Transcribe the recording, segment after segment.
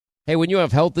Hey, when you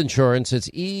have health insurance, it's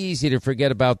easy to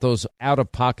forget about those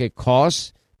out-of-pocket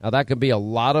costs. Now, that can be a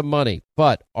lot of money,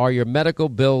 but are your medical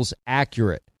bills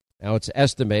accurate? Now, it's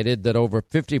estimated that over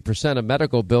 50% of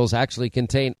medical bills actually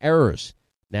contain errors.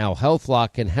 Now,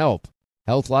 HealthLock can help.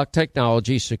 HealthLock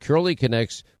technology securely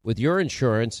connects with your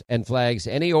insurance and flags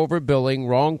any overbilling,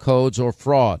 wrong codes, or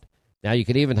fraud. Now, you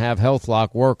can even have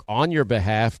HealthLock work on your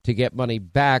behalf to get money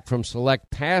back from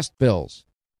select past bills.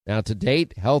 Now, to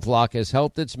date, HealthLock has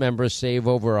helped its members save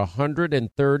over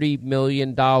 $130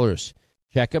 million.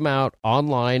 Check them out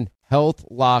online,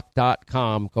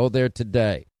 healthlock.com. Go there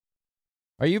today.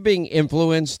 Are you being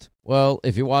influenced? Well,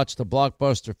 if you watched a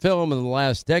blockbuster film in the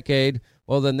last decade,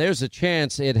 well, then there's a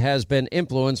chance it has been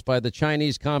influenced by the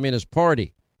Chinese Communist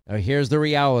Party. Now, here's the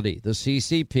reality. The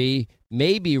CCP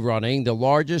may be running the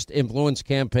largest influence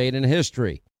campaign in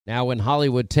history. Now, in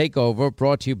Hollywood Takeover,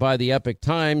 brought to you by the Epic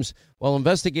Times, well,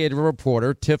 investigative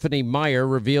reporter Tiffany Meyer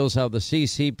reveals how the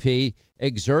CCP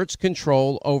exerts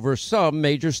control over some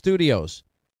major studios.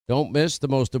 Don't miss the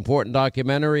most important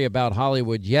documentary about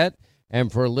Hollywood yet.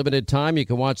 And for a limited time, you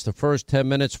can watch the first 10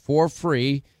 minutes for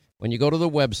free when you go to the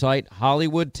website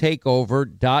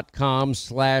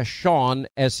hollywoodtakeover.com/Sean,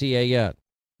 S-E-A-N.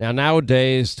 Now,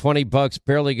 nowadays, $20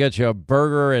 barely gets you a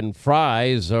burger and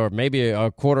fries or maybe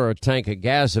a quarter of a tank of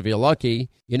gas if you're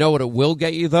lucky. You know what it will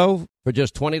get you, though? For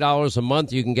just $20 a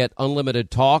month, you can get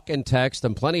unlimited talk and text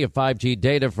and plenty of 5G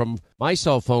data from my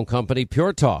cell phone company,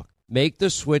 Pure Talk. Make the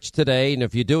switch today, and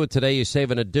if you do it today, you save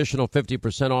an additional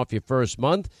 50% off your first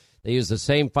month. They use the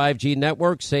same 5G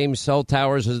network, same cell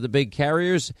towers as the big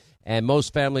carriers, and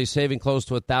most families saving close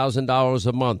to $1,000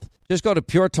 a month. Just go to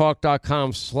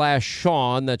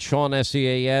puretalk.com/Sean, that's Sean,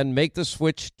 S-E-A-N. Make the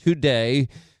switch today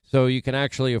so you can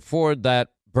actually afford that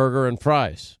burger and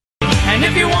fries. And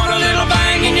if you want a little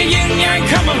bang in your yin-yang,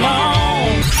 come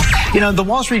along. You know, the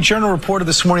Wall Street Journal reported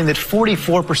this morning that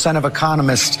 44% of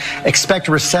economists expect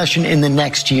a recession in the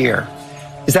next year.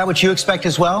 Is that what you expect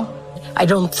as well? I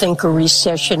don't think a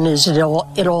recession is at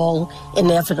all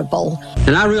inevitable.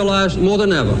 And I realize more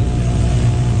than ever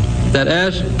that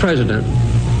as president,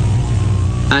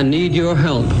 I need your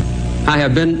help. I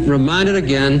have been reminded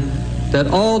again that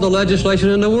all the legislation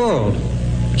in the world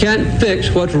can't fix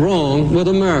what's wrong with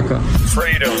America.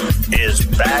 Freedom is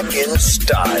back in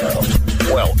style.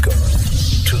 Welcome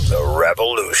to the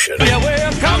revolution. Yeah,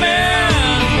 we're coming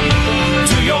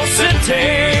to your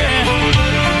city.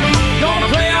 Gonna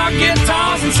play our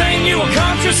guitars and sing you a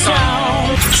country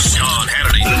song. Sean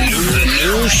Hannity. The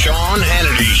new Sean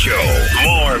Hannity Show.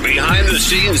 More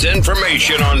behind-the-scenes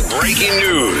information on breaking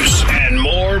news and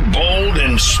more bold,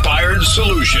 inspired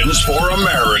solutions for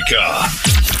America.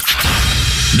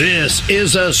 This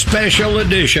is a special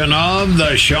edition of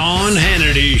the Sean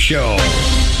Hannity Show.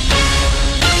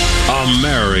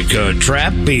 America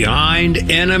trapped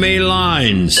behind enemy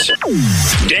lines.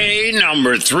 Day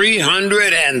number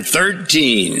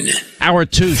 313. Hour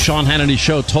 2, Sean Hannity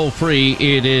Show, toll free.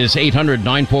 It is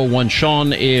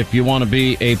 800-941-SEAN if you want to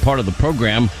be a part of the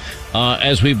program.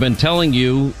 As we've been telling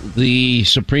you, the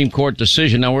Supreme Court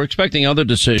decision. Now, we're expecting other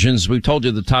decisions. We've told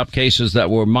you the top cases that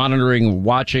we're monitoring,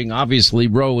 watching. Obviously,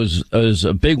 Roe is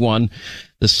a big one.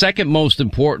 The second most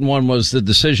important one was the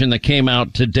decision that came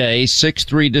out today,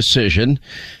 6-3 decision,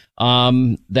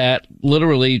 that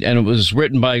literally, and it was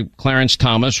written by Clarence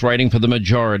Thomas, writing for the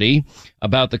majority,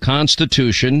 about the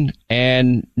Constitution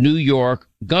and New York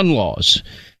gun laws.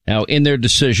 Now, in their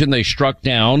decision, they struck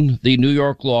down the New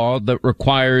York law that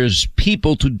requires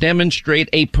people to demonstrate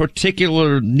a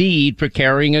particular need for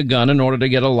carrying a gun in order to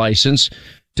get a license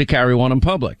to carry one in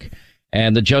public.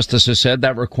 And the justices said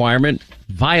that requirement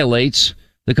violates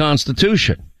the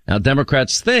Constitution. Now,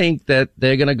 Democrats think that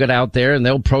they're going to get out there and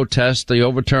they'll protest the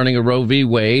overturning of Roe v.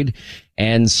 Wade,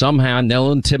 and somehow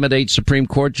they'll intimidate Supreme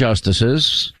Court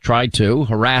justices, try to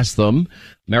harass them.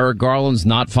 Merrick Garland's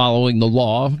not following the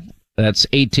law. That's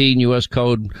 18 U.S.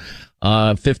 Code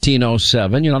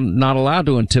 1507. You're not allowed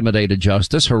to intimidate a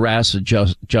justice, harass a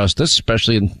justice,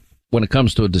 especially when it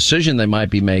comes to a decision they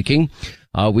might be making.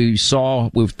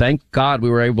 Thank God we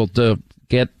were able to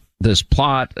get this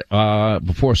plot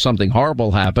before something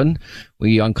horrible happened.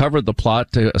 We uncovered the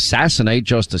plot to assassinate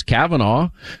Justice Kavanaugh.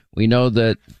 We know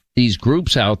that these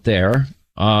groups out there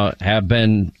have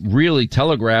been really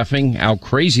telegraphing how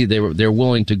crazy they're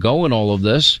willing to go in all of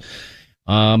this.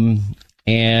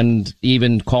 And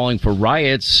even calling for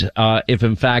riots if,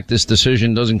 in fact, this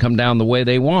decision doesn't come down the way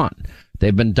they want.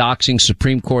 They've been doxing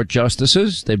Supreme Court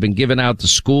justices. They've been giving out the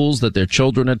schools that their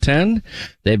children attend.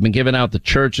 They've been giving out the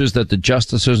churches that the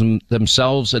justices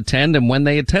themselves attend and when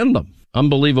they attend them.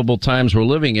 Unbelievable times we're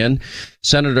living in.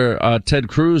 Senator Ted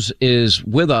Cruz is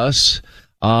with us.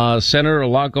 Senator, a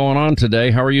lot going on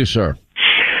today. How are you, sir?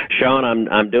 Sean,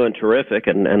 I'm doing terrific,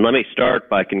 and let me start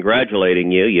by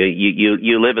congratulating you.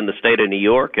 You live in the state of New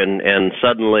York, and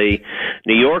suddenly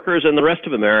New Yorkers and the rest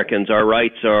of Americans, our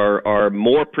rights are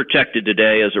more protected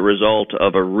today as a result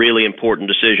of a really important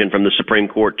decision from the Supreme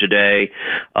Court today,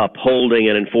 upholding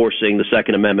and enforcing the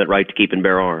Second Amendment right to keep and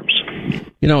bear arms.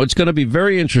 You know, it's going to be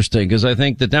very interesting because I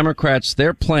think the Democrats,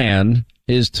 their plan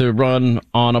is to run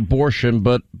on abortion,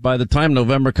 but by the time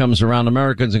November comes around,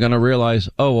 Americans are going to realize,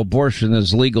 oh, abortion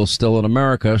is legal still in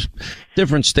America.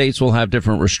 Different states will have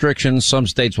different restrictions. Some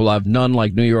states will have none,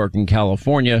 like New York and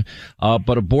California,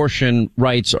 but abortion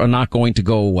rights are not going to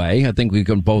go away. I think we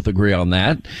can both agree on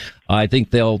that. I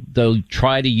think they'll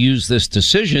try to use this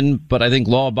decision, but I think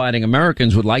law-abiding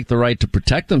Americans would like the right to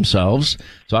protect themselves.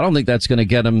 So I don't think that's going to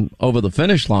get them over the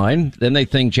finish line. Then they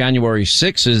think January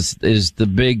 6th is the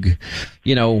big,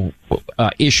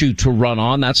 issue to run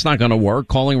on. That's not going to work.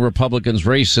 Calling Republicans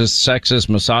racist, sexist,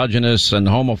 misogynist, and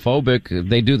homophobic,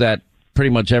 they do that pretty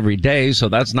much every day. So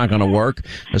that's not going to work,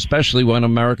 especially when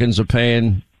Americans are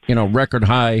paying, record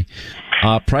high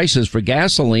prices for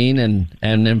gasoline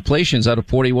and inflation's at a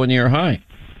 41-year high.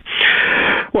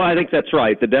 Well, I think that's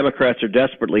right. The Democrats are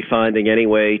desperately finding any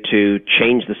way to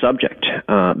change the subject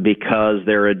because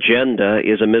their agenda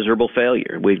is a miserable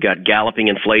failure. We've got galloping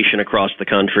inflation across the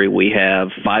country. We have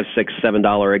 $5, $6,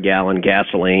 $7 a gallon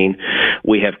gasoline.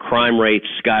 We have crime rates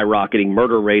skyrocketing,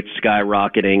 murder rates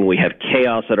skyrocketing. We have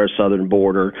chaos at our southern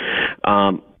border.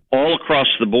 All across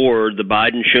the board, the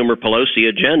Biden, Schumer, Pelosi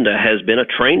agenda has been a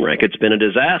train wreck. It's been a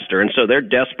disaster. And so they're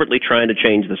desperately trying to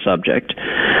change the subject.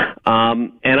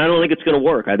 And I don't think it's going to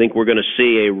work. I think we're going to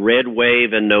see a red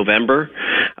wave in November.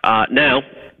 Now,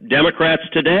 Democrats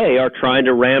today are trying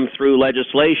to ram through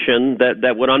legislation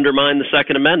that would undermine the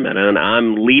Second Amendment, and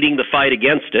I'm leading the fight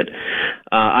against it.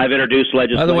 I've introduced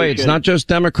legislation. By the way, it's not just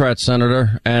Democrats,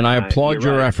 Senator, and I applaud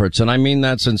your efforts, and I mean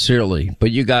that sincerely. But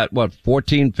you got,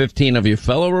 14, 15 of your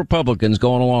fellow Republicans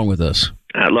going along with this.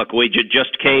 Look, we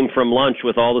just came from lunch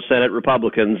with all the Senate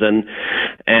Republicans,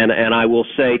 and I will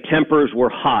say tempers were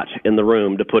hot in the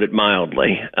room, to put it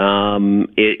mildly.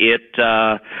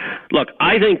 Look,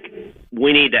 I think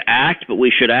we need to act, but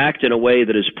we should act in a way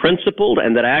that is principled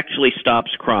and that actually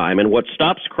stops crime. And what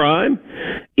stops crime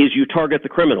is you target the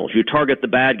criminals, you target the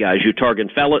bad guys, you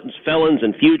target felons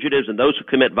and fugitives and those who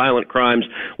commit violent crimes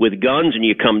with guns, and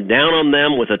you come down on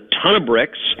them with a ton of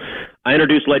bricks. I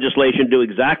introduced legislation to do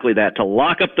exactly that, to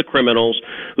lock up the criminals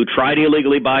who try to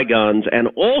illegally buy guns, and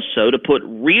also to put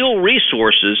real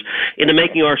resources into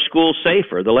making our schools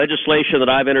safer. The legislation that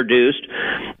I've introduced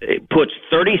puts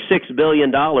 $36 billion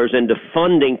into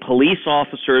funding police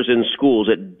officers in schools.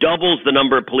 It doubles the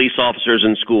number of police officers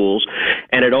in schools,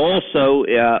 and it also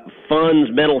funds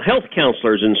mental health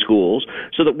counselors in schools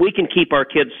so that we can keep our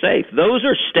kids safe. Those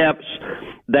are steps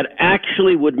that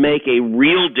actually would make a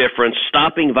real difference,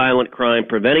 stopping violent crime,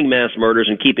 preventing mass murders,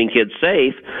 and keeping kids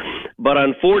safe. But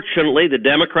unfortunately, the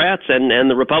Democrats and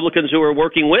the Republicans who are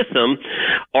working with them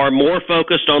are more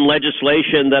focused on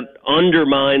legislation that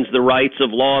undermines the rights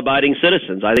of law-abiding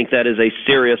citizens. I think that is a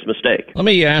serious mistake. Let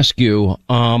me ask you,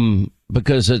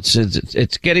 because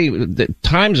it's getting, the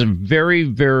times are very,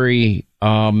 very,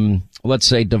 let's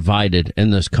say, divided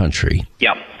in this country.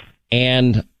 Yeah.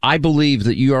 And I believe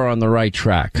that you are on the right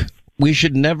track. We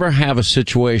should never have a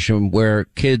situation where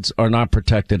kids are not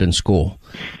protected in school.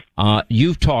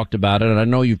 You've talked about it, and I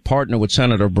know you've partnered with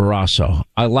Senator Barrasso.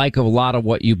 I like a lot of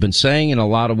what you've been saying and a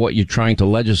lot of what you're trying to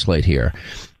legislate here.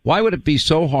 Why would it be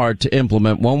so hard to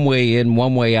implement one way in,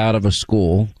 one way out of a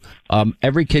school?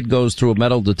 Every kid goes through a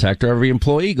metal detector. Every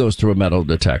employee goes through a metal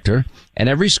detector. And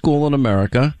every school in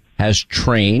America has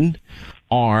trained,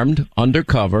 armed,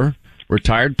 undercover,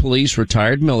 retired police,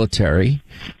 retired military,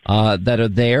 that are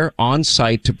there on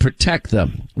site to protect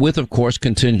them with, of course,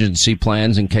 contingency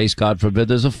plans in case, God forbid,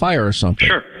 there's a fire or something.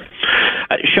 Sure.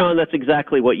 Sean, that's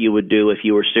exactly what you would do if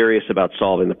you were serious about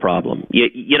solving the problem.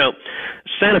 You know,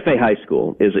 Santa Fe High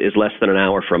School is less than an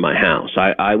hour from my house.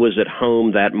 I was at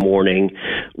home that morning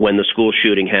when the school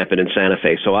shooting happened in Santa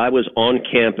Fe, so I was on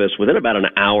campus within about an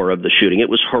hour of the shooting. It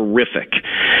was horrific.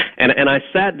 And I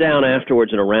sat down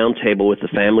afterwards in a round table with the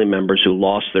family members who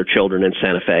lost their children in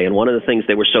Santa Fe, and one of the things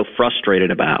they were so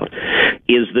frustrated about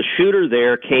is the shooter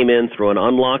there came in through an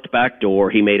unlocked back door.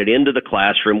 He made it into the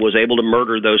classroom, was able to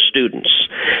murder those students.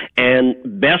 And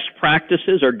best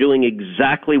practices are doing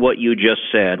exactly what you just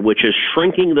said, which is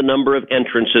shrinking the number of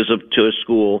entrances to a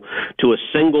school to a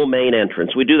single main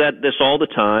entrance. We do this all the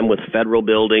time with federal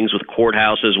buildings, with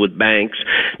courthouses, with banks.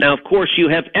 Now, of course, you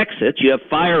have exits. You have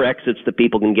fire exits that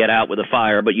people can get out with a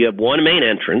fire, but you have one main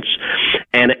entrance,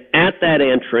 and at that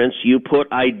entrance you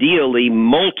put ideally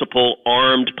multiple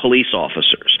armed police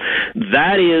officers.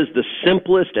 That is the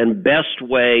simplest and best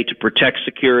way to protect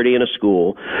security in a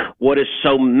school. What is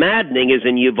so maddening is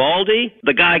in Uvalde,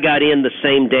 the guy got in the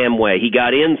same damn way. He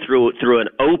got in through an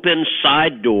open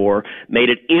side door, made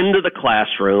it into the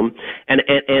classroom, and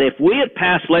if we had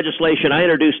passed legislation I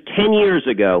introduced 10 years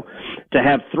ago to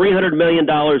have $300 million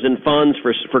in funds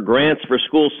for grants for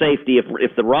school safety,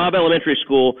 if the Robb Elementary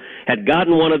School had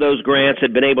gotten one of those grants,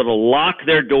 had been able to lock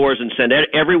their doors and send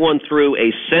everyone through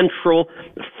a central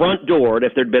front door, and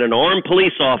if there'd been an armed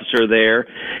police officer there,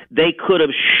 they could have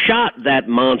shot that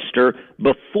monster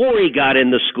before he got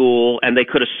in the school, and they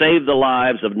could have saved the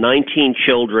lives of 19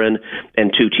 children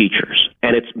and 2 teachers.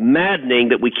 And it's maddening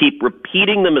that we keep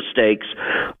repeating the mistakes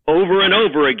over and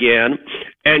over again,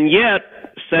 and yet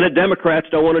Senate Democrats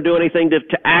don't want to do anything to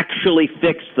actually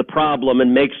fix the problem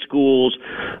and make schools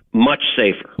much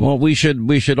safer. Well, we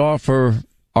should offer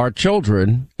our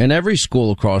children in every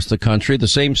school across the country the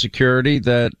same security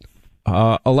that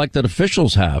elected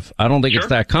officials have. I don't think it's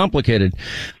that complicated.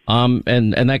 And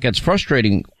that gets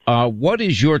frustrating. What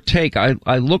is your take?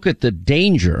 I look at the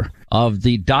danger of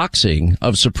the doxing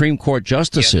of Supreme Court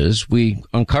justices. Yeah. We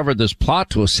uncovered this plot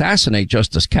to assassinate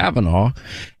Justice Kavanaugh,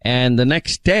 and the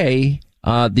next day,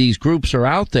 these groups are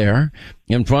out there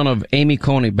in front of Amy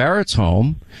Coney Barrett's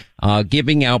home,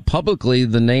 giving out publicly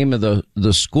the name of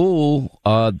the school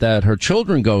that her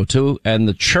children go to, and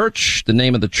the church, the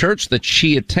name of the church that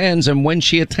she attends, and when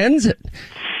she attends it.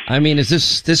 I mean,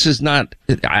 this is not,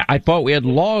 I thought we had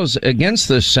laws against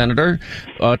this, Senator,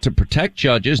 to protect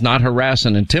judges, not harass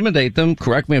and intimidate them.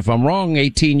 Correct me if I'm wrong.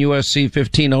 18 U.S.C.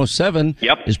 1507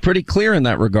 is pretty clear in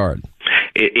that regard.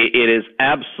 It is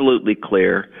absolutely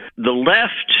clear. The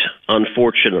left,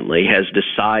 unfortunately, has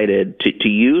decided to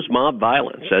use mob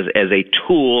violence as a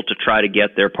tool to try to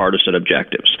get their partisan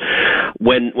objectives.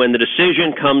 When the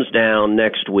decision comes down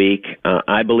next week,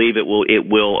 I believe it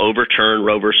will overturn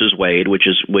Roe versus Wade, which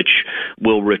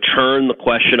will return the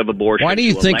question of abortion. Why do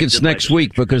you think it's next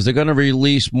week? Because they're going to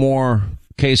release more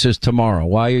cases tomorrow.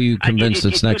 Why are you convinced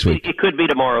it's next week? It could be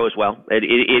tomorrow as well.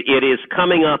 It is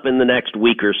coming up in the next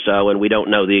week or so, and we don't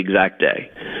know the exact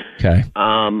day. Okay.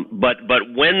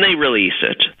 But when they release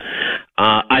it,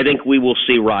 I think we will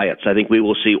see riots. I think we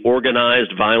will see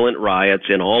organized, violent riots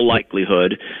in all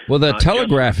likelihood. Well, they're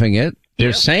telegraphing it.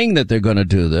 They're saying that they're going to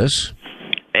do this.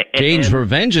 Jane's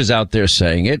Revenge is out there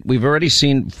saying it. We've already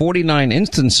seen 49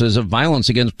 instances of violence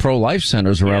against pro-life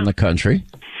centers around the country.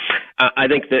 I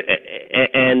think that,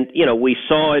 and, we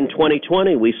saw in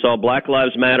 2020, we saw Black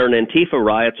Lives Matter and Antifa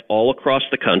riots all across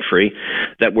the country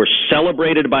that were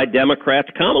celebrated by Democrats.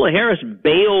 Kamala Harris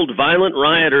bailed violent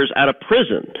rioters out of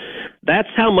prison. That's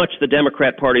how much the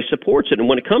Democrat Party supports it. And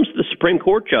when it comes to the Supreme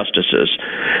Court justices,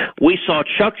 we saw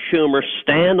Chuck Schumer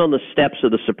stand on the steps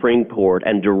of the Supreme Court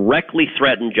and directly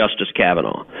threaten Justice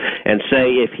Kavanaugh and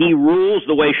say if he rules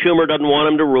the way Schumer doesn't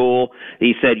want him to rule,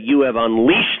 he said, you have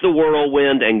unleashed the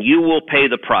whirlwind and you will pay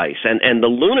the price. And the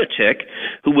lunatic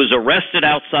who was arrested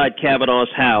outside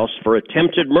Kavanaugh's house for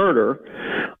attempted murder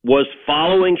was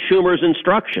following Schumer's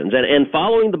instructions and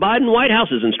following the Biden White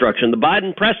House's instruction. The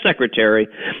Biden press secretary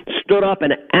stood up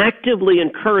and actively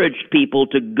encouraged people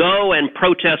to go and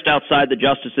protest outside the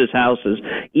justices' houses,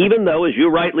 even though, as you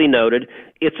rightly noted,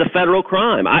 it's a federal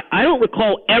crime. I don't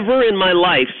recall ever in my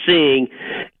life seeing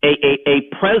a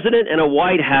president and a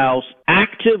White House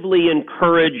actively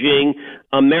encouraging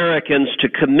Americans to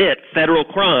commit federal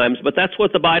crimes, but that's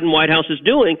what the Biden White House is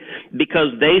doing because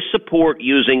they support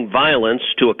using violence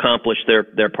to accomplish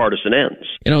their partisan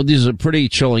ends. These are pretty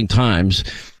chilling times.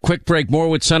 Quick break, more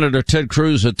with Senator Ted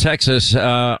Cruz of Texas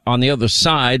on the other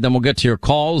side. Then we'll get to your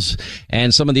calls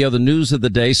and some of the other news of the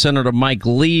day. Senator Mike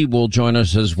Lee will join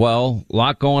us as well. A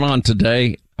lot going on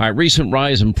today. All right, recent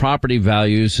rise in property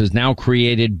values has now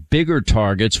created bigger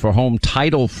targets for home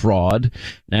title fraud.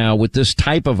 Now, with this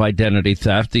type of identity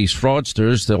theft, these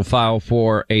fraudsters, they'll file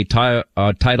for a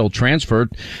title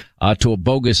transferred to a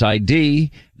bogus ID.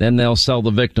 Then they'll sell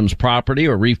the victim's property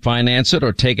or refinance it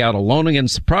or take out a loan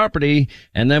against the property.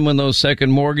 And then when those second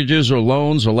mortgages or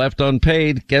loans are left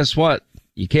unpaid, guess what?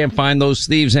 You can't find those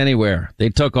thieves anywhere. They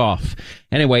took off.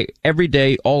 Anyway, every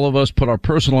day, all of us put our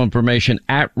personal information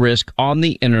at risk on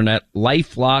the internet.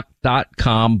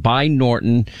 LifeLock.com by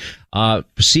Norton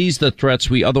sees the threats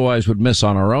we otherwise would miss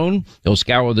on our own. They'll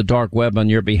scour the dark web on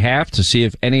your behalf to see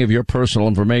if any of your personal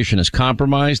information is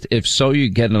compromised. If so, you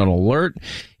get an alert.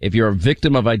 If you're a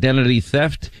victim of identity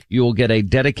theft, you will get a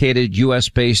dedicated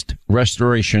U.S.-based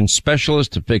restoration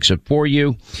specialist to fix it for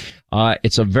you.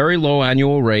 It's a very low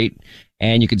annual rate.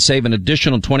 And you can save an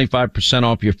additional 25%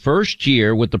 off your first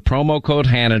year with the promo code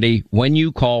Hannity when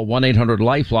you call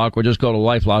 1-800-LifeLock or just go to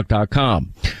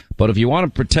lifelock.com. But if you want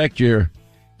to protect your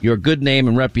good name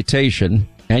and reputation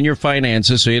and your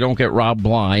finances so you don't get robbed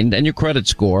blind, and your credit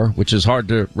score, which is hard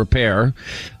to repair,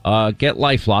 get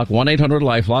LifeLock,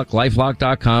 1-800-LifeLock,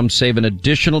 lifelock.com. Save an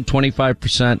additional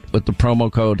 25% with the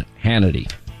promo code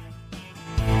Hannity.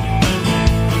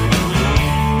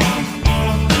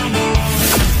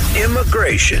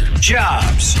 Immigration,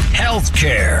 jobs,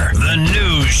 healthcare. The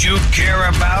news you care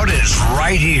about is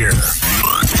right here.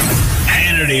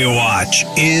 Hannity Watch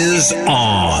is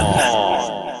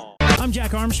on. I'm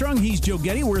Jack Armstrong. He's Joe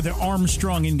Getty. We're the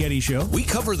Armstrong and Getty Show. We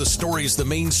cover the stories the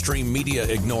mainstream media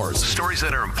ignores. The stories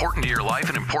that are important to your life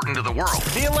and important to the world.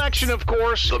 The election, of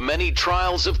course. The many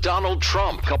trials of Donald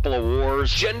Trump. Couple of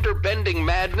wars. Gender-bending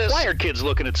madness. Why are kids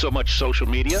looking at so much social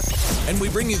media? And we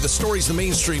bring you the stories the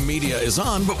mainstream media is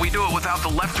on, but we do it without the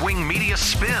left-wing media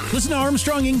spin. Listen to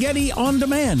Armstrong and Getty on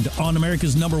demand on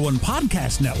America's #1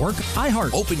 podcast network,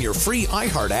 iHeart. Open your free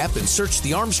iHeart app and search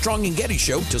The Armstrong and Getty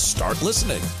Show to start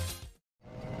listening.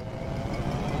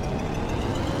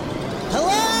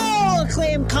 Hello,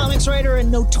 acclaimed comics writer and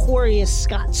notorious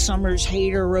Scott Summers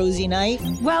hater, Rosie Knight.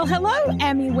 Well, hello,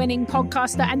 Emmy-winning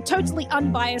podcaster and totally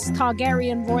unbiased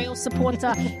Targaryen royal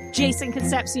supporter, Jason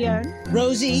Concepcion.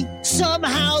 Rosie,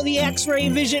 somehow the X-Ray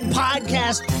Vision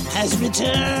podcast has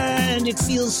returned. It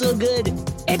feels so good.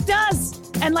 It does.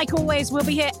 And like always, we'll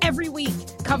be here every week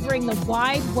covering the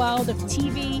wide world of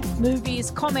TV, movies,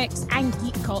 comics, and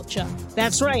geek culture.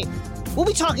 That's right. We'll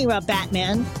be talking about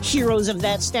Batman, heroes of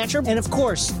that stature, and of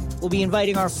course, we'll be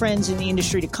inviting our friends in the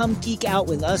industry to come geek out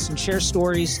with us and share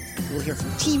stories. We'll hear from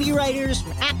TV writers,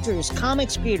 from actors,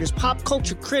 comics creators, pop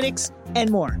culture critics, and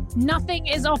more. Nothing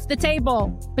is off the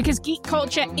table because geek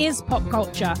culture is pop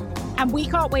culture, and we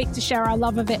can't wait to share our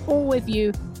love of it all with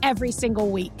you every single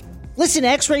week. Listen to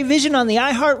X-Ray Vision on the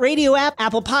iHeartRadio app,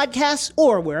 Apple Podcasts,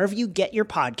 or wherever you get your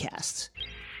podcasts.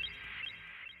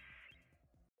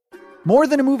 More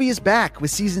Than a Movie is back with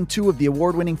Season 2 of the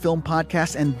award-winning film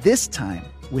podcast, and this time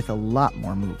with a lot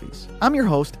more movies. I'm your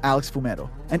host, Alex Fumero,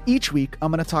 and each week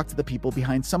I'm going to talk to the people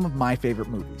behind some of my favorite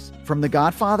movies. From The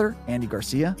Godfather, Andy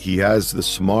Garcia. He has the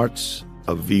smarts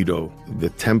of Vito, the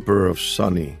temper of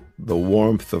Sonny, the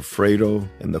warmth of Fredo,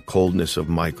 and the coldness of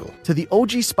Michael. To the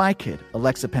OG Spy Kid,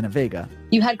 Alexa Penavega.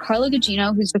 You had Carla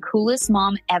Gugino, who's the coolest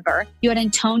mom ever. You had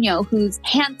Antonio, who's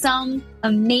handsome,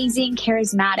 amazing,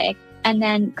 charismatic. And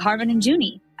then Carvin and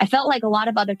Junie. I felt like a lot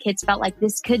of other kids felt like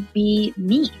this could be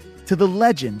me. To the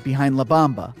legend behind La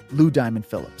Bamba, Lou Diamond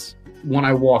Phillips. When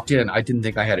I walked in, I didn't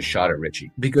think I had a shot at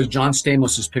Richie because John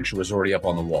Stamos' picture was already up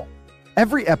on the wall.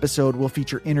 Every episode will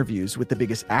feature interviews with the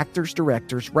biggest actors,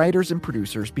 directors, writers, and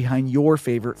producers behind your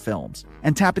favorite films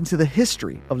and tap into the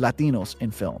history of Latinos in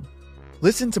film.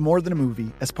 Listen to More Than a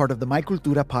Movie as part of the My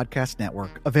Cultura Podcast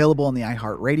Network, available on the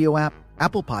iHeartRadio app,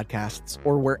 Apple Podcasts,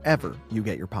 or wherever you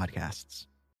get your podcasts.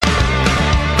 All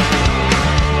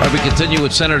right, we continue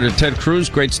with Senator Ted Cruz.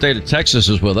 Great state of Texas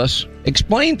is with us.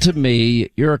 Explain to me,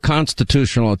 you're a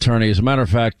constitutional attorney. As a matter of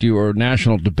fact, you are a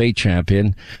national debate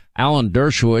champion. Alan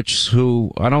Dershowitz,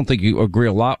 who I don't think you agree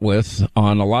a lot with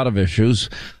on a lot of issues,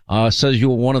 says you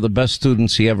were one of the best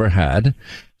students he ever had.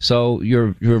 So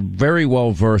you're very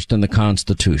well versed in the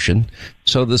Constitution.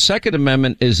 So the Second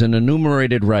Amendment is an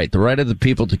enumerated right. The right of the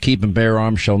people to keep and bear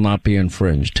arms shall not be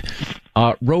infringed.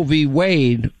 Roe v.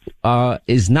 Wade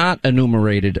is not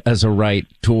enumerated as a right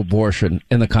to abortion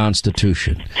in the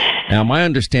Constitution. Now, my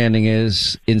understanding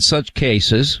is in such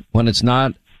cases, when it's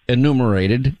not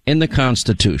enumerated in the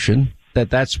Constitution,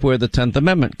 that's where the 10th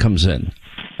Amendment comes in.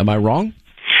 Am I wrong?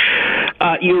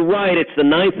 You're right. It's the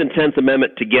 9th and 10th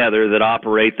Amendment together that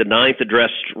operate. The 9th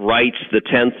addressed rights, the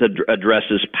 10th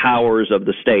addresses powers of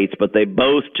the states, but they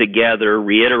both together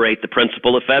reiterate the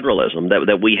principle of federalism,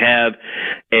 that we have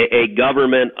a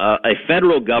government, a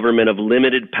federal government of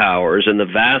limited powers, and the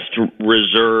vast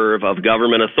reserve of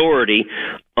government authority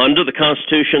under the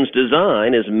Constitution's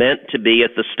design is meant to be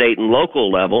at the state and local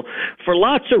level for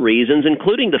lots of reasons,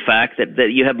 including the fact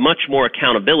that you have much more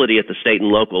accountability at the state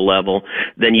and local level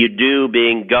than you do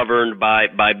being governed by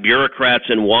bureaucrats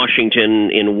in Washington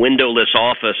in windowless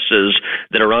offices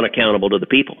that are unaccountable to the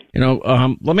people.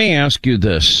 Let me ask you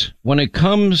this. When it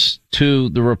comes to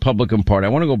the Republican Party, I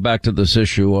want to go back to this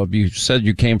issue of, you said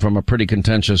you came from a pretty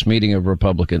contentious meeting of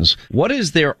Republicans. What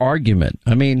is their argument?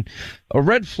 I mean, a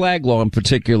red flag law in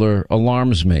particular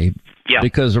alarms me. Yeah.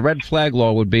 Because a red flag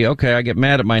law would be, okay, I get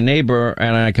mad at my neighbor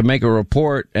and I can make a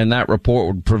report, and that report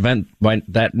would prevent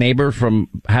that neighbor from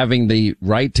having the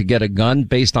right to get a gun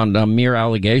based on a mere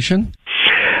allegation?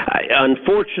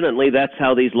 Unfortunately, that's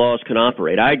how these laws can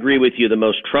operate. I agree with you. The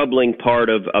most troubling part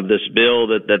of this bill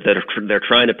that they're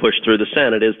trying to push through the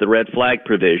Senate is the red flag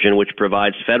provision, which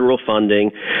provides federal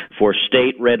funding for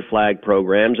state red flag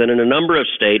programs. And in a number of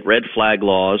state, red flag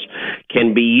laws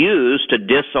can be used to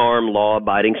disarm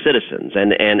law-abiding citizens.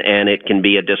 And it can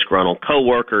be a disgruntled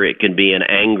coworker. It can be an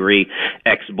angry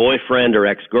ex-boyfriend or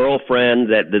ex-girlfriend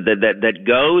that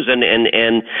goes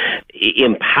and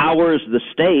empowers the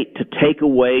state to take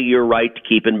away your right to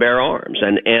keep and bear arms.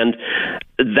 And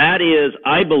that is,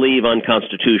 I believe,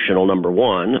 unconstitutional, number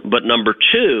one. But number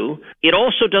two, it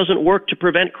also doesn't work to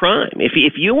prevent crime.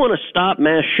 If you want to stop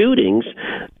mass shootings,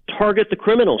 target the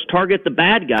criminals, target the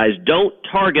bad guys. Don't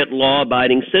target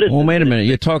law-abiding citizens. Well, wait a minute.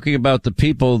 You're talking about the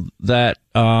people that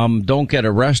don't get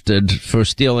arrested for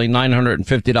stealing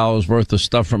 $950 worth of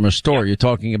stuff from a store. You're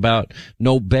talking about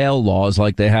no bail laws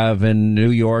like they have in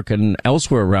New York and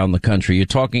elsewhere around the country. You're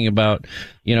talking about,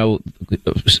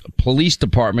 police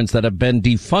departments that have been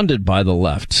defunded by the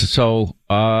left. So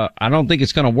I don't think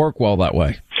it's going to work well that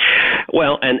way.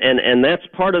 Well, and that's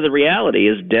part of the reality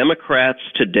is Democrats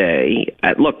today,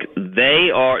 look, they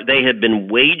have been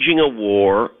waging a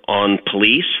war on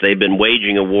police. They've been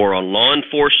waging a war on law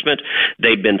enforcement.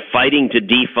 They've been fighting to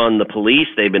defund the police.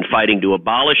 They've been fighting to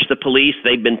abolish the police.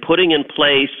 They've been putting in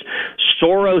place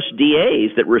Soros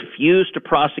DAs that refuse to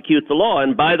prosecute the law.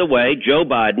 And by the way, Joe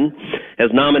Biden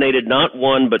has nominated not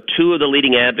one but two of the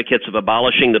leading advocates of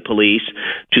abolishing the police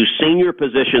to senior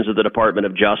positions of the Department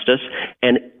of Justice,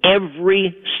 and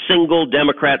every single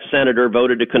Democrat senator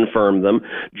voted to confirm them.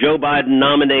 Joe Biden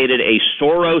nominated a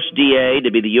Soros DA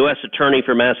to be the U.S. Attorney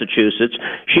for Massachusetts.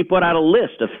 She put out a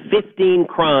list of 15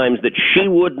 crimes that she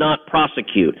would not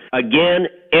prosecute. Again,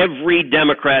 every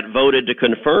Democrat voted to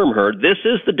confirm her. This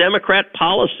is the Democrat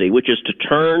policy, which is to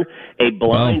turn a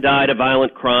blind eye to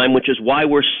violent crime, which is why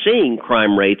we're seeing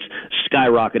crime rates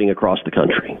skyrocketing across the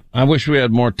country. I wish we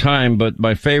had more time, but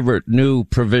my favorite new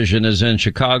provision is in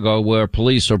Chicago, where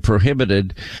police are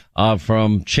prohibited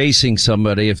from chasing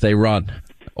somebody if they run,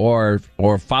 or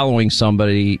following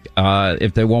somebody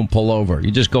if they won't pull over.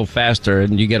 You just go faster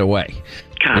and you get away.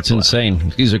 It's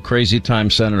insane. These are crazy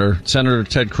times, Senator. Senator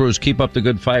Ted Cruz, keep up the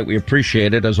good fight. We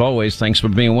appreciate it. As always, thanks for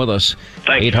being with us.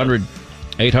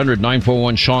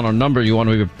 800-941-SEAN, our number. You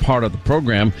want to be a part of the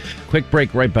program. Quick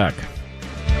break, right back.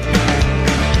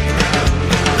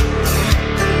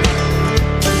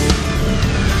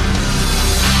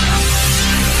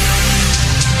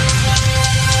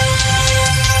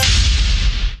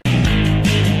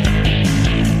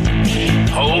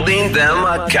 Them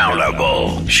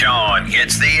accountable. Sean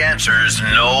gets the answers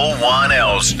no one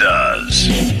else does.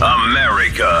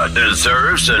 America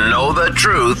deserves to know the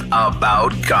truth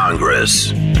about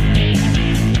Congress. All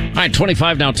right,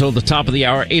 25 now till the top of the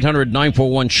hour.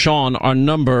 800-941-SEAN, our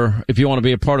number, if you want to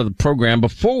be a part of the program.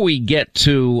 Before we get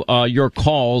to your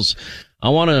calls, I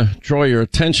want to draw your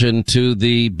attention to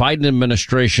the Biden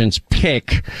administration's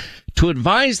pick to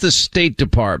advise the State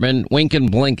Department, wink and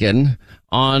blinken,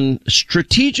 on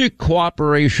strategic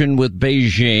cooperation with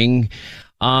Beijing.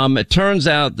 It turns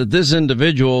out that this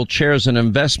individual chairs an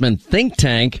investment think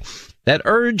tank that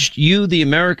urged you, the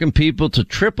American people, to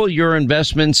triple your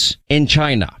investments in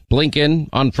China. Blinken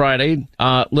on Friday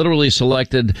literally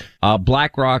selected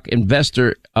BlackRock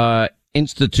Investor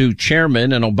Institute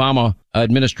chairman and Obama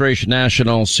administration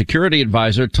national security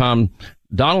advisor Tom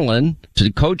Donilon to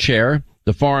co-chair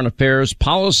the Foreign Affairs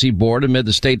Policy Board amid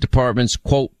the State Department's,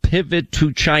 quote, pivot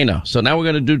to China. So now we're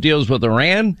going to do deals with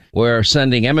Iran. We're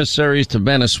sending emissaries to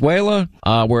Venezuela.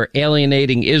 We're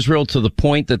alienating Israel to the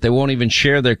point that they won't even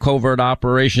share their covert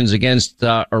operations against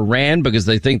Iran because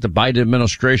they think the Biden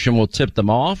administration will tip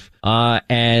them off.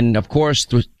 And of course,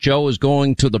 Joe is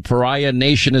going to the pariah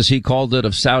nation, as he called it,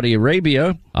 of Saudi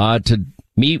Arabia, to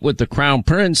meet with the crown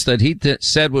prince that he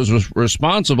said was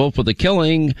responsible for the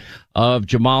killing of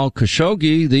Jamal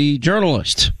Khashoggi, the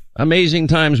journalist. Amazing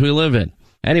times we live in.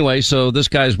 Anyway, so this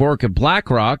guy's work at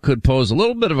BlackRock could pose a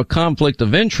little bit of a conflict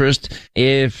of interest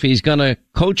if he's going to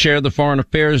co-chair the Foreign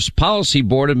Affairs Policy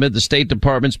Board amid the State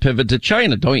Department's pivot to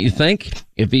China, don't you think?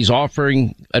 If he's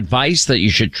offering advice that you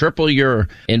should triple your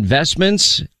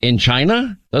investments in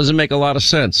China, doesn't make a lot of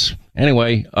sense.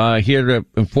 Anyway, here to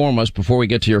inform us before we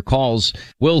get to your calls,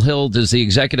 Will Hild is the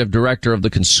executive director of the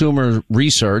Consumer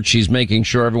Research. He's making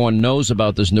sure everyone knows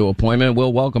about this new appointment.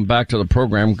 Will, welcome back to the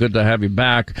program. Good to have you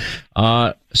back.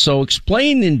 So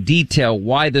explain in detail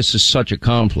why this is such a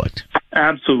conflict.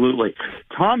 Absolutely.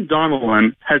 Tom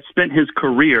Donilon has spent his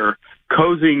career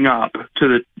cozying up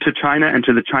to China and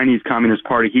to the Chinese Communist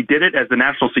Party. He did it as the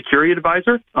national security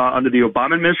advisor under the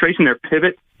Obama administration, their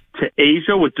pivot to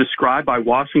Asia was described by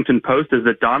Washington Post as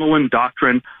the Donilon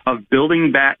Doctrine of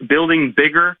building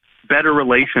bigger, better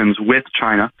relations with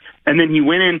China. And then he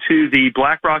went into the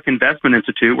BlackRock Investment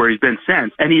Institute, where he's been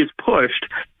since, and he has pushed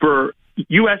for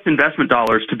U.S. investment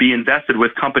dollars to be invested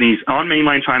with companies on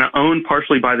mainland China owned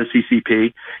partially by the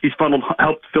CCP. He's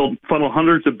helped funnel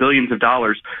hundreds of billions of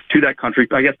dollars to that country.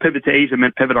 I guess pivot to Asia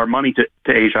meant pivot our money to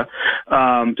Asia,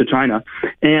 to China.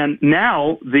 And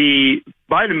now the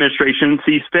Biden administration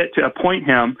sees fit to appoint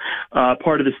him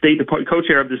part of the State Department,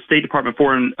 co-chair of the State Department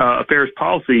Foreign Affairs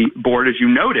Policy Board, as you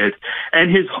noted.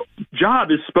 And his job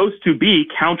is supposed to be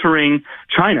countering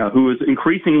China, who has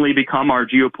increasingly become our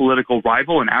geopolitical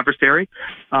rival and adversary.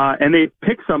 And they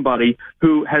picked somebody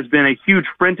who has been a huge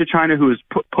friend to China, who has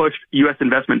pushed U.S.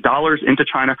 investment dollars into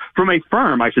China from a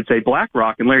firm, I should say,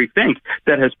 BlackRock and Larry Fink,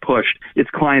 that has pushed its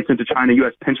clients into China,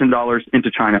 U.S. pension dollars into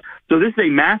China. So this is a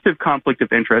massive conflict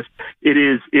of interest. It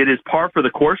is par for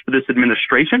the course for this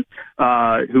administration,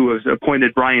 who has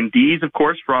appointed Brian Dees, of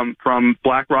course, from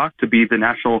BlackRock to be the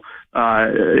national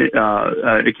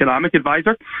economic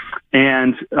advisor.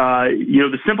 And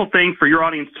the simple thing for your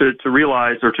audience to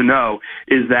realize or to know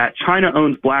is that China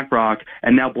owns BlackRock,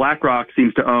 and now BlackRock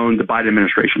seems to own the Biden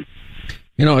administration.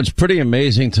 You know, it's pretty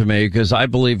amazing to me because I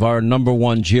believe our number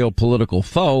one geopolitical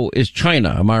foe is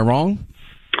China. Am I wrong?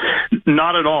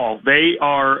 Not at all. They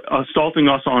are assaulting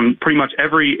us on pretty much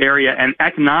every area, and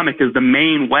economic is the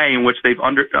main way in which they've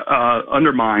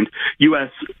undermined the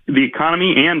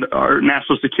economy and our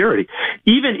national security.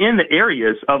 Even in the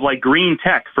areas of like green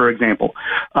tech, for example,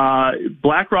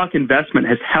 BlackRock investment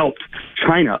has helped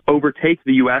China overtake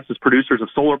the U.S. as producers of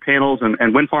solar panels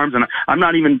and wind farms. And I'm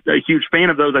not even a huge fan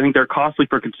of those. I think they're costly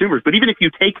for consumers. But even if you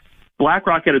take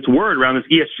BlackRock at its word around this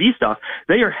ESG stuff,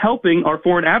 they are helping our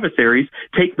foreign adversaries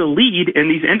take the lead in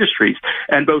these industries.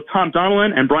 And both Tom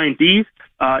Donilon and Brian Dees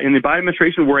in the Biden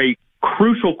administration were a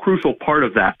crucial part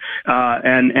of that.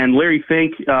 And Larry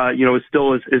Fink, is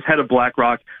still as head of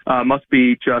BlackRock, must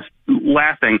be just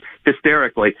laughing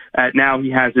hysterically at now he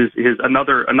has his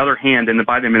another hand in the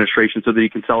Biden administration so that he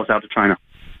can sell us out to China.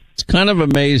 It's kind of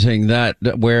amazing that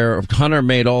where Hunter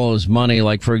made all his money,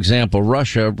 like, for example,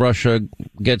 Russia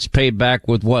gets paid back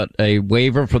with a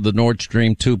waiver for the Nord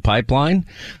Stream 2 pipeline.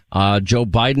 Joe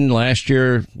Biden last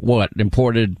year,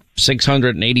 imported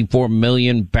 684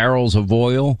 million barrels of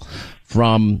oil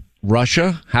from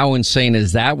Russia. How insane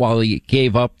is that? While he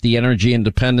gave up the energy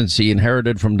independence he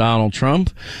inherited from Donald Trump.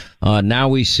 Now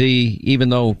we see, even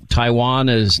though Taiwan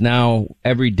is now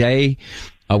every day,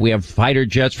 we have fighter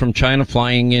jets from China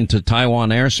flying into Taiwan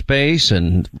airspace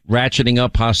and ratcheting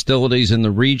up hostilities in the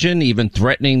region, even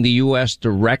threatening the U.S.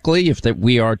 directly if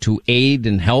we are to aid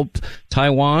and help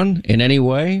Taiwan in any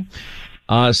way.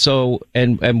 And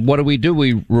what do?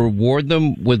 We reward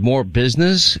them with more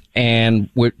business. And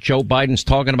with Joe Biden's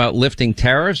talking about lifting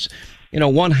tariffs,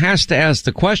 one has to ask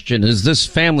the question, is this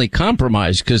family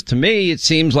compromise? Because to me, it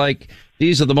seems like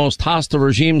these are the most hostile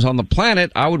regimes on the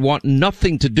planet. I would want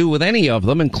nothing to do with any of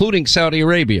them, including Saudi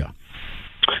Arabia.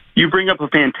 You bring up a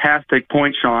fantastic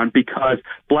point, Sean, because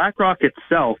BlackRock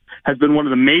itself has been one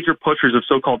of the major pushers of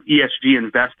so-called ESG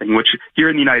investing, which here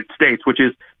in the United States, which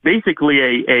is basically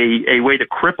a way to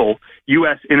cripple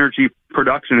U.S. energy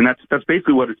production, and that's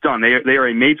basically what it's done. They are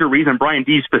a major reason. Brian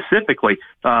Dees specifically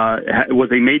was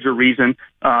a major reason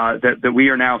that we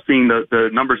are now seeing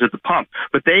the numbers at the pump.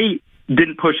 But they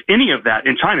didn't push any of that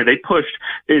in China. They pushed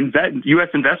U.S.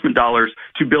 investment dollars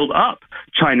to build up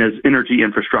China's energy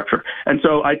infrastructure. And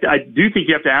so I do think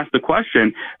you have to ask the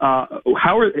question,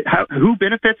 who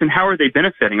benefits and how are they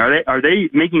benefiting? Are they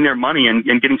making their money and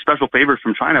getting special favors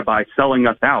from China by selling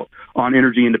us out on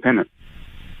energy independence?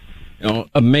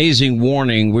 Amazing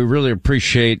warning. We really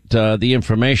appreciate the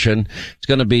information. It's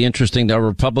going to be interesting. Are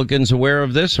Republicans aware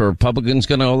of this? Are Republicans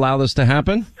going to allow this to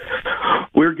happen?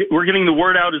 We're getting the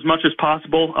word out as much as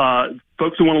possible.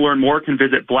 Folks who want to learn more can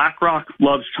visit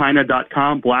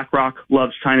BlackRockLovesChina.com,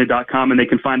 BlackRockLovesChina.com, and they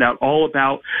can find out all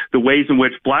about the ways in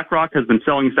which BlackRock has been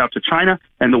selling us out to China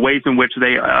and the ways in which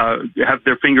they have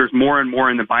their fingers more and more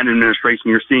in the Biden administration.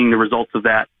 You're seeing the results of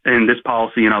that in this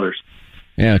policy and others.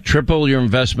 Yeah, triple your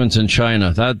investments in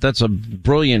China. That's a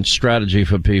brilliant strategy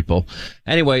for people.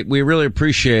 Anyway, we really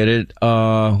appreciate it.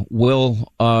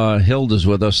 Will Hild is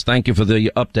with us. Thank you for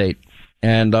the update.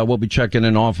 And we'll be checking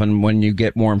in often when you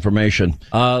get more information.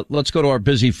 Let's go to our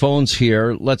busy phones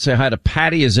here. Let's say hi to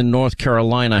Patty is in North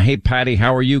Carolina. Hey, Patty,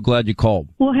 how are you? Glad you called.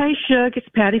 Well, hey, Shug, it's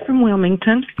Patty from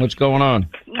Wilmington. What's going on?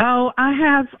 Oh, I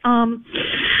have,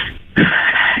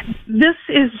 this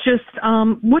is just,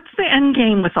 what's the end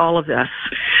game with all of this?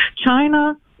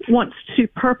 China wants to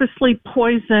purposely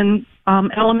poison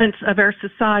elements of our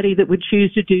society that would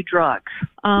choose to do drugs.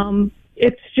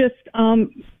 It's just...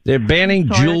 They're banning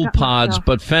Juul pods,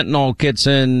 but fentanyl gets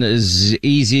in as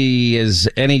easy as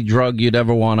any drug you'd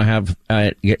ever want to have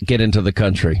get into the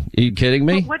country. Are you kidding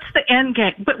me? But what's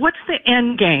the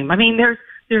end game? I mean,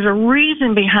 there's a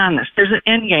reason behind this. There's an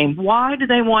end game. Why do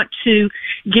they want to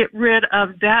get rid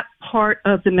of that part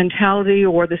of the mentality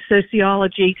or the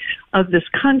sociology of this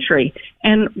country?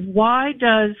 And why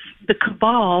does the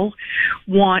cabal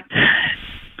want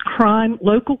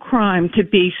local crime to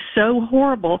be so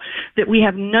horrible that we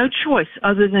have no choice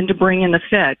other than to bring in the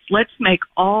feds? Let's make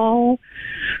all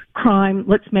crime,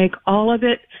 let's make all of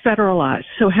it federalized.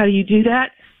 So how do you do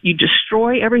that? You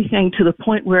destroy everything to the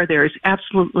point where there is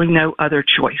absolutely no other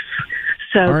choice.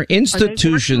 So our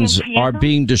institutions are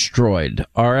being destroyed.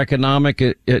 Our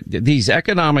these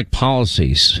economic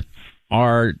policies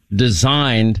are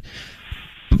designed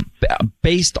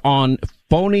based on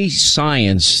phony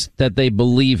science that they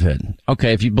believe in.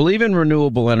 Okay, if you believe in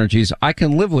renewable energies, I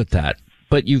can live with that.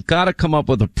 But you've got to come up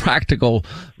with a practical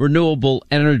renewable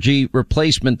energy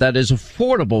replacement that is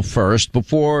affordable first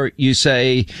before you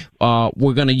say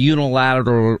we're going to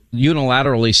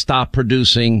unilaterally stop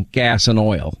producing gas and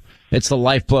oil. It's the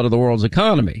lifeblood of the world's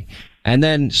economy. And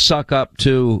then suck up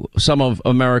to some of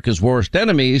America's worst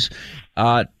enemies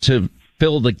to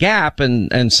fill the gap,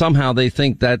 and somehow they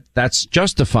think that that's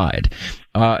justified.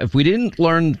 If we didn't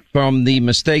learn from the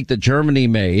mistake that Germany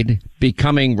made,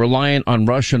 becoming reliant on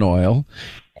Russian oil,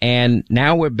 and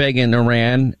now we're begging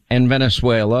Iran and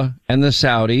Venezuela and the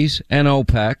Saudis and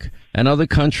OPEC and other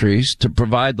countries to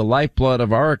provide the lifeblood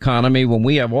of our economy when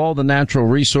we have all the natural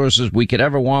resources we could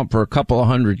ever want for a couple of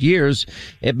 100 years,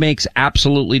 it makes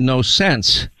absolutely no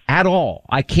sense at all.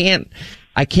 I can't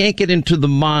get into the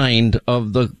mind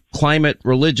of the climate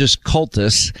religious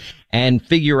cultists and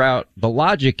figure out the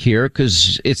logic here,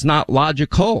 because it's not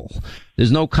logical.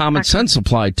 There's no common sense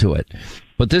applied to it.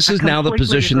 But this is now the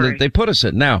position that they put us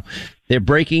in. Now, they're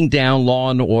breaking down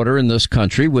law and order in this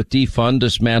country with defund,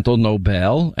 dismantle, no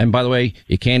bail. And by the way,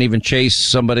 you can't even chase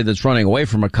somebody that's running away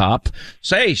from a cop.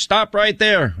 Say, stop right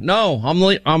there. No,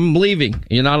 I'm leaving.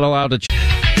 You're not allowed to.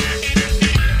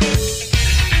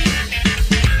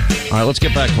 All right, let's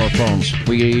get back to our phones.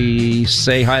 We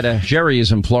say hi to Jerry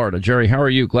is in Florida. Jerry, how are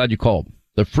you? Glad you called.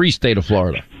 The free state of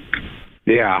Florida.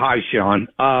 Yeah, hi, Sean.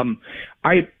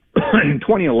 In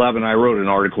 2011, I wrote an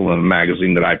article in a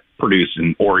magazine that I produced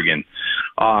in Oregon.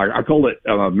 I called it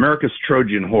America's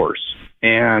Trojan Horse,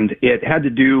 and it had to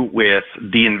do with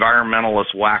the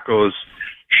environmentalist wackos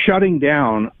shutting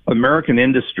down American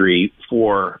industry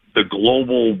for the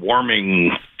global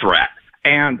warming threat.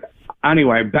 And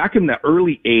anyway, back in the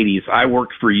early 80s, I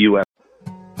worked for U.S.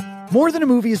 More Than a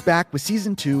Movie is back with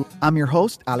Season 2. I'm your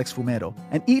host, Alex Fumero.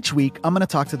 And each week, I'm going to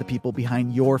talk to the people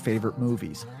behind your favorite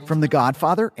movies. From The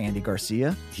Godfather, Andy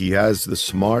Garcia. He has the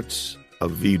smarts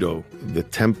of Vito, the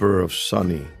temper of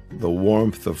Sonny, the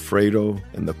warmth of Fredo,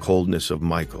 and the coldness of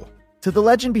Michael. To the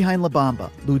legend behind La Bamba,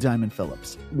 Lou Diamond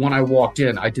Phillips. When I walked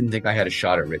in, I didn't think I had a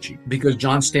shot at Richie because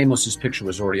John Stamos' picture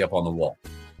was already up on the wall.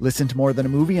 Listen to More Than a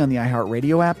Movie on the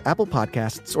iHeartRadio app, Apple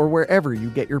Podcasts, or wherever you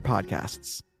get your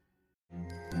podcasts.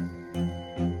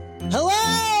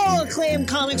 Hello, acclaimed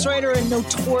comics writer and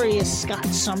notorious Scott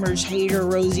Summers hater,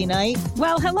 Rosie Knight.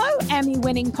 Well, hello,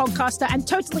 Emmy-winning podcaster and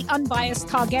totally unbiased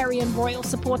Targaryen royal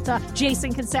supporter,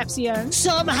 Jason Concepcion.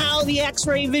 Somehow the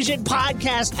X-Ray Vision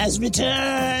podcast has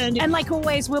returned. And like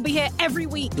always, we'll be here every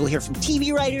week. You'll hear from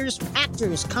TV writers,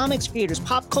 actors, comics creators,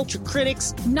 pop culture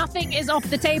critics. Nothing is off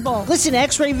the table. Listen to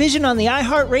X-Ray Vision on the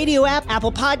iHeartRadio app,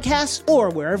 Apple Podcasts,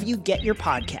 or wherever you get your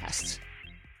podcasts.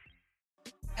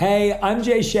 Hey, I'm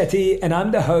Jay Shetty, and I'm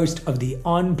the host of the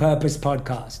On Purpose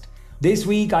podcast. This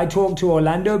week, I talked to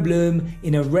Orlando Bloom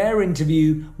in a rare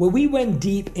interview where we went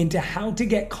deep into how to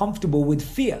get comfortable with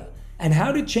fear and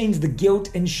how to change the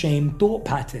guilt and shame thought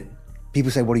pattern.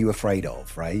 People say, what are you afraid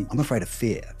of, right? I'm afraid of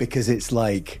fear because it's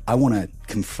like I want to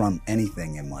confront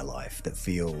anything in my life that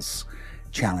feels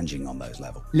challenging on those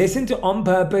levels. Listen to On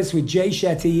Purpose with Jay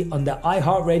Shetty on the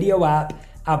iHeartRadio app,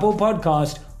 Apple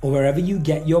Podcast, or wherever you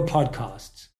get your podcasts.